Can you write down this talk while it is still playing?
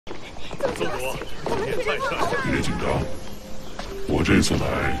宗主，点菜事。别紧张，我这次来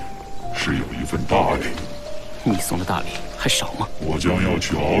是有一份大礼。你送的大礼还少吗？我将要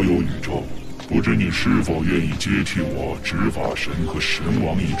去遨游宇宙，不知你是否愿意接替我执法神和神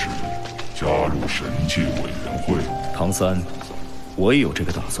王一职，加入神界委员会？唐三，我也有这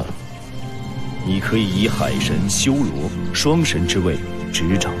个打算。你可以以海神、修罗双神之位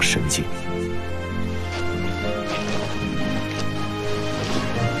执掌神界。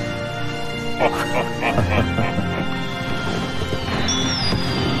哈哈哈哈哈！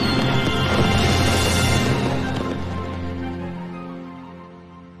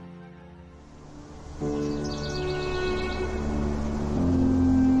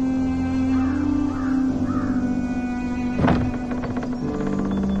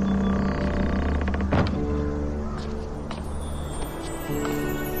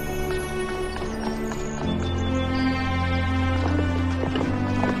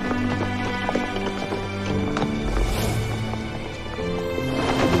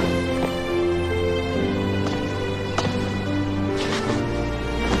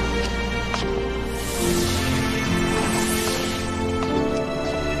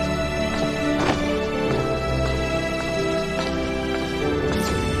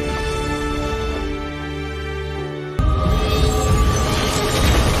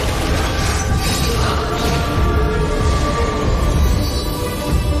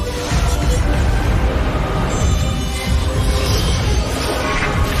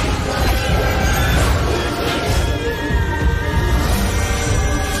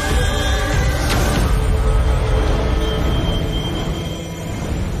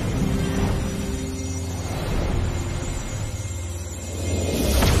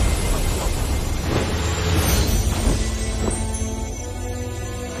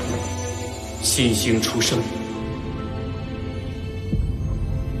新星出生，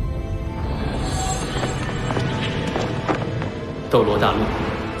斗罗大陆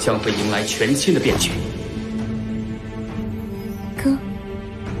将会迎来全新的变局。哥，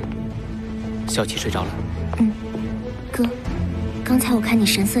小七睡着了。哥，刚才我看你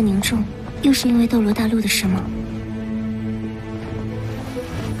神色凝重，又是因为斗罗大陆的事吗？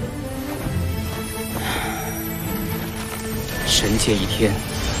神界一天，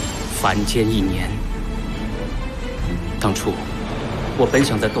凡间一年。当初，我本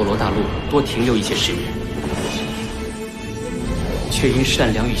想在斗罗大陆多停留一些时日，却因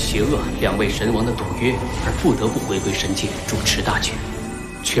善良与邪恶两位神王的赌约而不得不回归神界主持大局。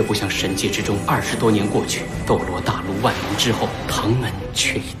却不想神界之中20多年过去，斗罗大陆万年之后，唐门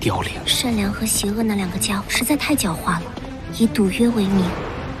却已凋零。善良和邪恶那两个家伙实在太狡猾了，以赌约为名，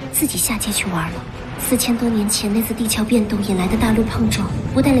自己下界去玩了。4000多年前那次地壳变动引来的大陆碰撞，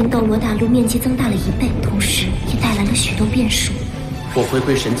不但令斗罗大陆面积增大了1倍，同时也带来了许多变数。我回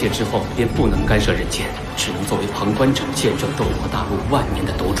归神界之后，便不能干涉人间，只能作为旁观者，见证斗罗大陆万年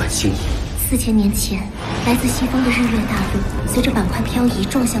的斗转星移。4000年前，来自西方的日月大陆随着板块漂移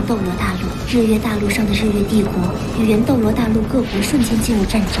撞向斗罗大陆，日月大陆上的日月帝国与原斗罗大陆各国瞬间进入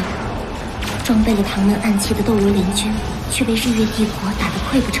战争。装备了唐门暗器的斗罗联军却被日月帝国打得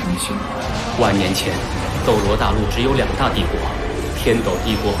溃不成军。万年前，斗罗大陆只有2大帝国，天斗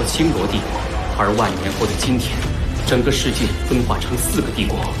帝国和星罗帝国，而万年后的今天，整个世界分化成4个帝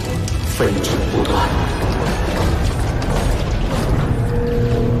国，纷争不断。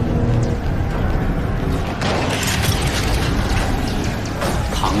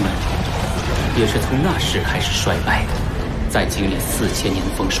唐门也是从那时开始衰败的，在经历4000年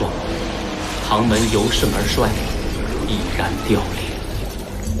风霜，唐门由盛而衰，毅然凋零。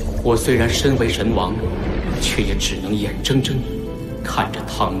我虽然身为神王，却也只能眼睁睁看着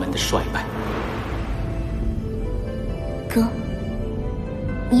唐门的衰败。哥，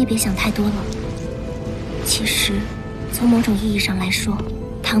你也别想太多了。其实，从某种意义上来说，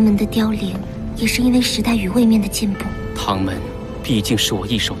唐门的凋零也是因为时代与位面的进步。唐门毕竟是我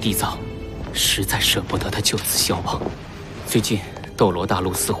一手缔造，实在舍不得他就此消亡。最近，斗罗大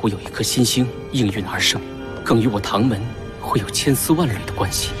陆似乎有一颗新星应运而生，更与我唐门会有千丝万缕的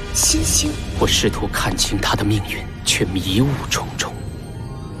关系。新星，我试图看清他的命运，却迷雾重重。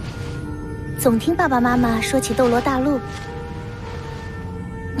总听爸爸妈妈说起斗罗大陆，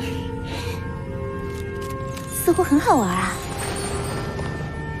似乎很好玩啊。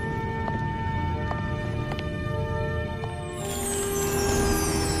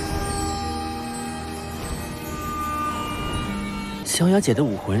小雅姐的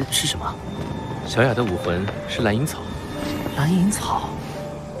武魂是什么？小雅的武魂是蓝银草。蓝银草。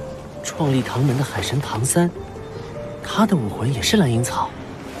创立唐门的海神唐三，他的武魂也是蓝银草。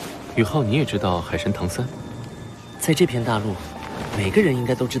宇浩，你也知道海神唐三？在这片大陆，每个人应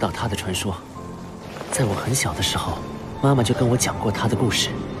该都知道他的传说。在我很小的时候，妈妈就跟我讲过他的故事。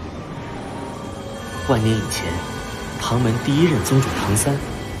万年以前，唐门第一任宗主唐三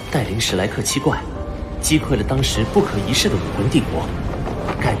带领史莱克七怪，击溃了当时不可一世的武魂帝国，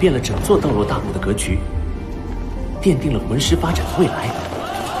改变了整座斗罗大陆的格局，奠定了魂师发展的未来。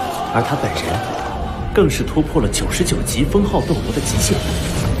而他本人更是突破了99级封号斗罗的极限，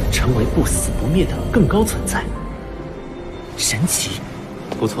成为不死不灭的更高存在。神奇，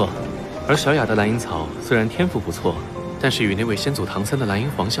不错。而小雅的蓝银草虽然天赋不错，但是与那位先祖唐三的蓝银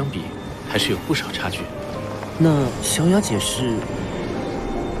皇相比，还是有不少差距。那小雅姐是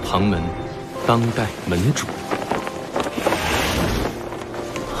唐门当代门主。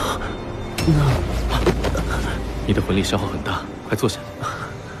那你的魂力消耗很大，快坐下，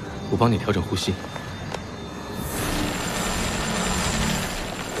我帮你调整呼吸。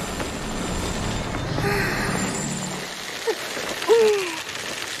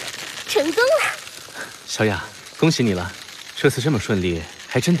成功了！小雅，恭喜你了，这次这么顺利，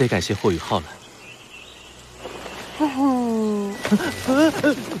还真得感谢霍雨浩了。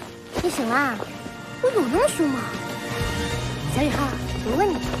你醒啦？我有那么凶吗？小雨浩，我问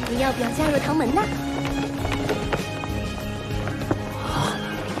你，你要不要加入唐门呢？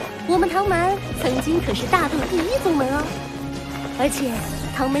我们唐门曾经可是大陆第1宗门哦，而且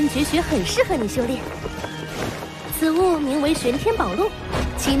唐门绝学很适合你修炼。此物名为玄天宝录，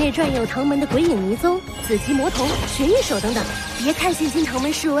其内传有唐门的鬼影迷踪、紫极魔童、玄玉手等等。别看现今唐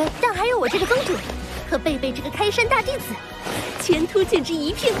门式微，但还有我这个宗主和贝贝这个开山大弟子，前途简直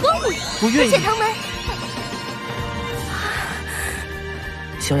一片光明。不愿意。谢唐门。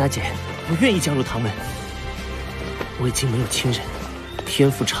小雅姐，我愿意加入唐门。我已经没有亲人，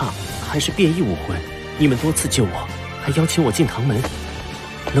天赋差，还是变异武魂。你们多次救我，还邀请我进唐门，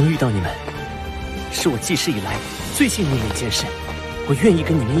能遇到你们，是我记事以来最幸运的一件事。我愿意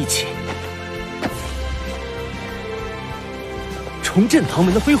跟你们一起重振唐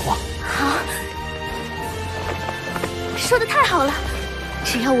门的辉煌。好，说得太好了！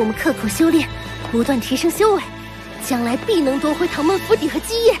只要我们刻苦修炼，不断提升修为，将来必能夺回唐门府邸和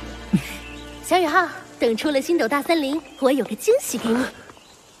基业。小雨浩，等出了星斗大森林，我有个惊喜给你。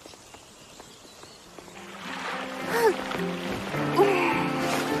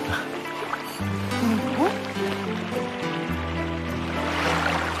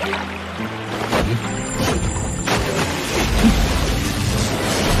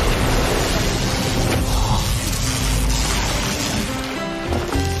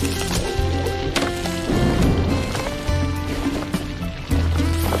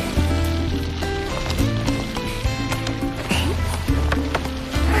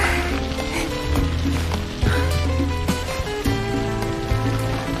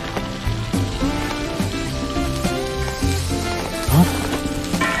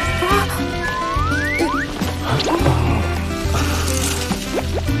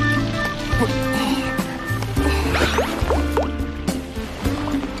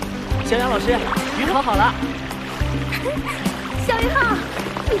小雅老师，鱼烤好了。小雨浩，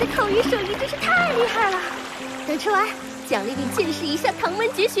你的口语手艺真是太厉害了！等吃完，奖励你见识一下唐门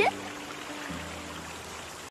绝学。